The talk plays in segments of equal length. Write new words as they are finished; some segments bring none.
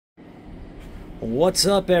What's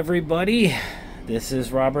up, everybody? This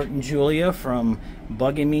is Robert and Julia from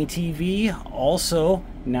Bugging Me TV, also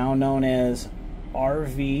now known as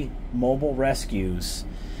RV Mobile Rescues.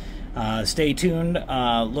 Stay tuned.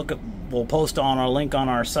 We'll post on our link on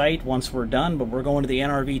our site once we're done, but we're going to the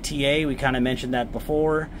NRVTA. We kind of mentioned that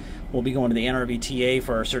before. We'll be going to the NRVTA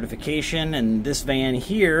for our certification, and this van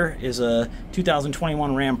here is a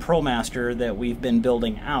 2021 Ram ProMaster that we've been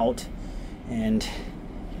building out. And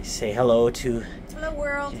say hello to... Hello,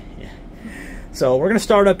 world. Yeah. So we're going to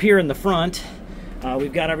start up here in the front.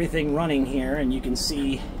 We've got everything running here, and you can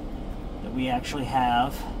see that we actually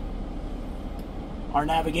have our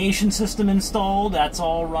navigation system installed. That's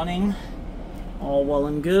all running, all well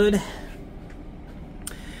and good.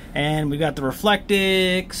 And we've got the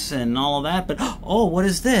Reflectix and all of that, but oh, what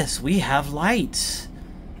is this? We have lights.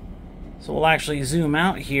 So we'll actually zoom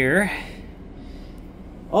out here.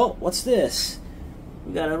 Oh, what's this?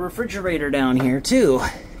 We got a refrigerator down here too.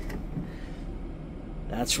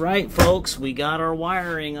 That's right, folks, we got our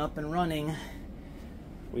wiring up and running.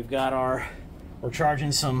 We've got we're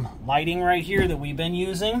charging some lighting right here that we've been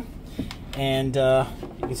using. And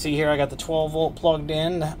you can see here I got the 12 volt plugged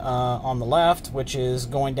in on the left, which is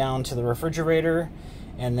going down to the refrigerator.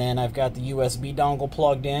 And then I've got the USB dongle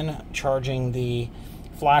plugged in, charging the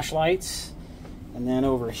flashlights. And then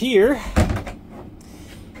over here,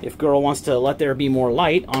 if girl wants to let there be more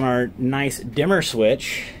light, on our nice dimmer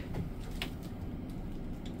switch,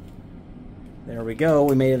 there we go,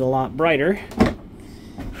 we made it a lot brighter.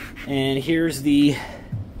 And here's the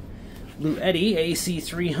Blue Eddy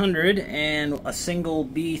AC300 and a single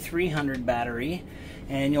B300 battery.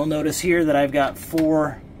 And you'll notice here that I've got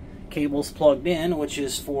 4 cables plugged in, which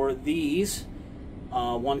is for these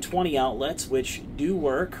 120 outlets, which do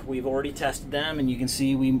work. We've already tested them, and you can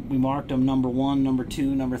see we marked them number 1, number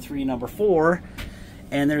 2, number 3, number 4,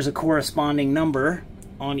 and there's a corresponding number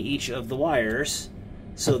on each of the wires,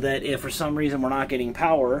 so that if for some reason we're not getting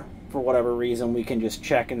power, for whatever reason, we can just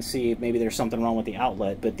check and see if maybe there's something wrong with the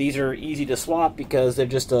outlet. But these are easy to swap because they're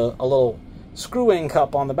just a little screw-in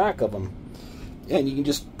cup on the back of them, and you can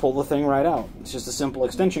just pull the thing right out. It's just a simple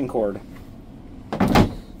extension cord.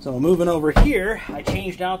 So moving over here, I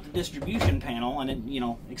changed out the distribution panel, and it, you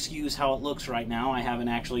know, excuse how it looks right now. I haven't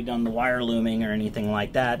actually done the wire looming or anything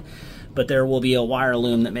like that, but there will be a wire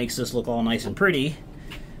loom that makes this look all nice and pretty.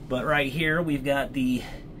 But right here, we've got the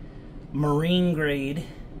marine grade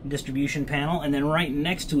distribution panel, and then right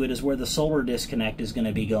next to it is where the solar disconnect is going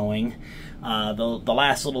to be going. The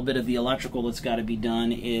last little bit of the electrical that's got to be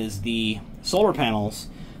done is the solar panels.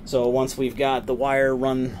 So once we've got the wire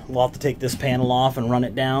run, we'll have to take this panel off and run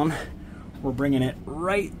it down. We're bringing it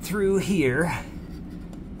right through here,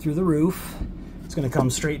 through the roof. It's going to come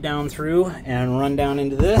straight down through and run down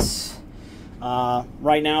into this.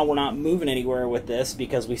 Right now we're not moving anywhere with this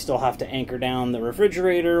because we still have to anchor down the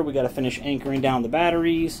refrigerator. We got to finish anchoring down the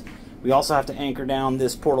batteries. We also have to anchor down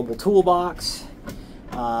this portable toolbox.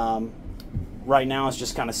 Right now it's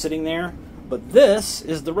just kind of sitting there. But this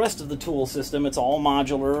is the rest of the tool system. It's all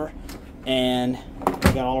modular, and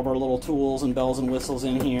we got all of our little tools and bells and whistles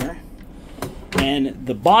in here. And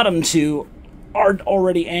the bottom two are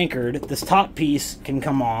already anchored. This top piece can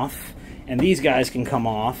come off, and these guys can come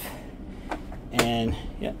off. And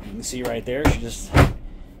yeah, you can see right there, she's just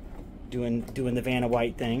doing the Vanna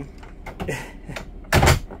White thing.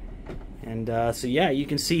 And so yeah, you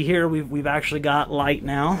can see here we've actually got light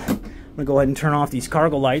now. I'm gonna go ahead and turn off these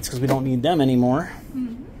cargo lights because we don't need them anymore.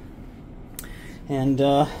 And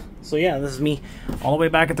so yeah, this is me all the way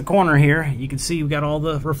back at the corner here. You can see we've got all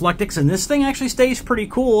the Reflectix, and this thing actually stays pretty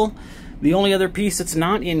cool. The only other piece that's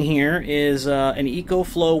not in here is an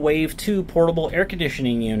EcoFlow Wave 2 portable air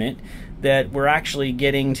conditioning unit that we're actually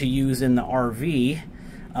getting to use in the RV.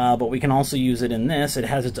 But we can also use it in this. It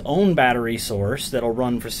has its own battery source that'll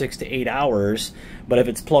run for 6 to 8 hours. But if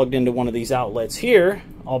it's plugged into one of these outlets here,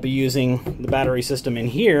 I'll be using the battery system in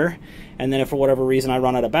here. And then if for whatever reason I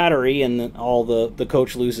run out of battery and all the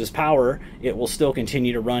coach loses power, it will still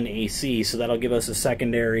continue to run AC. So that'll give us a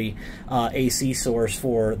secondary AC source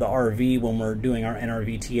for the RV when we're doing our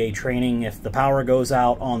NRVTA training. If the power goes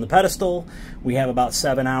out on the pedestal, we have about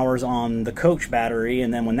 7 hours on the coach battery.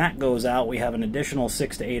 And then when that goes out, we have an additional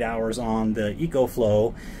 6 to 8 hours on the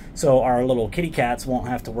EcoFlow. So our little kitty cats won't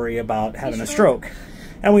have to worry about having a stroke.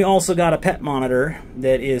 And we also got a pet monitor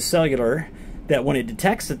that is cellular, that when it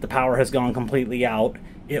detects that the power has gone completely out,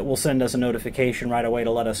 it will send us a notification right away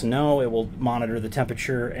to let us know. It will monitor the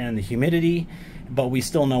temperature and the humidity, but we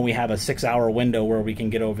still know we have a 6-hour window where we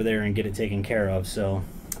can get over there and get it taken care of. So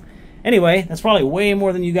anyway, that's probably way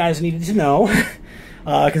more than you guys needed to know.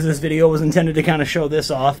 because this video was intended to kind of show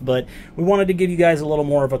this off, but we wanted to give you guys a little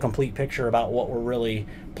more of a complete picture about what we're really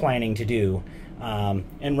planning to do.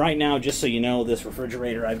 And right now, just so you know, this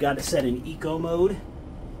refrigerator, I've got it set in eco mode,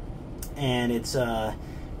 and it's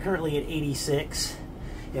currently at 86.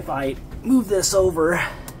 If I move this over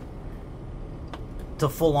to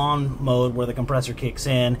full-on mode where the compressor kicks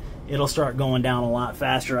in, it'll start going down a lot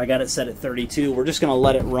faster. I got it set at 32. We're just going to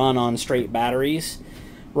let it run on straight batteries.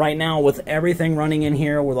 Right now, with everything running in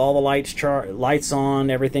here, with all the lights on,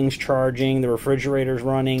 everything's charging, the refrigerator's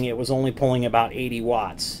running, it was only pulling about 80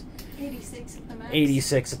 watts. 86 at the max.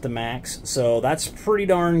 86 at the max. So that's pretty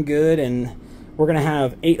darn good, and we're going to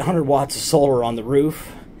have 800 watts of solar on the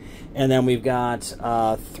roof. And then we've got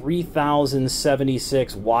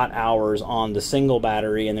 3,076 watt hours on the single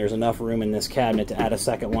battery, and there's enough room in this cabinet to add a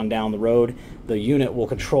second one down the road. The unit will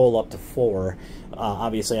control up to 4.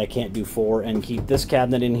 Obviously, I can't do 4 and keep this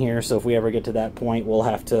cabinet in here, so if we ever get to that point, we'll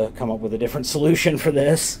have to come up with a different solution for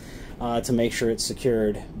this to make sure it's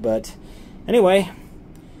secured. But anyway,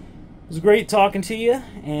 it was great talking to you,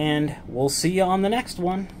 and we'll see you on the next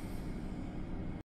one.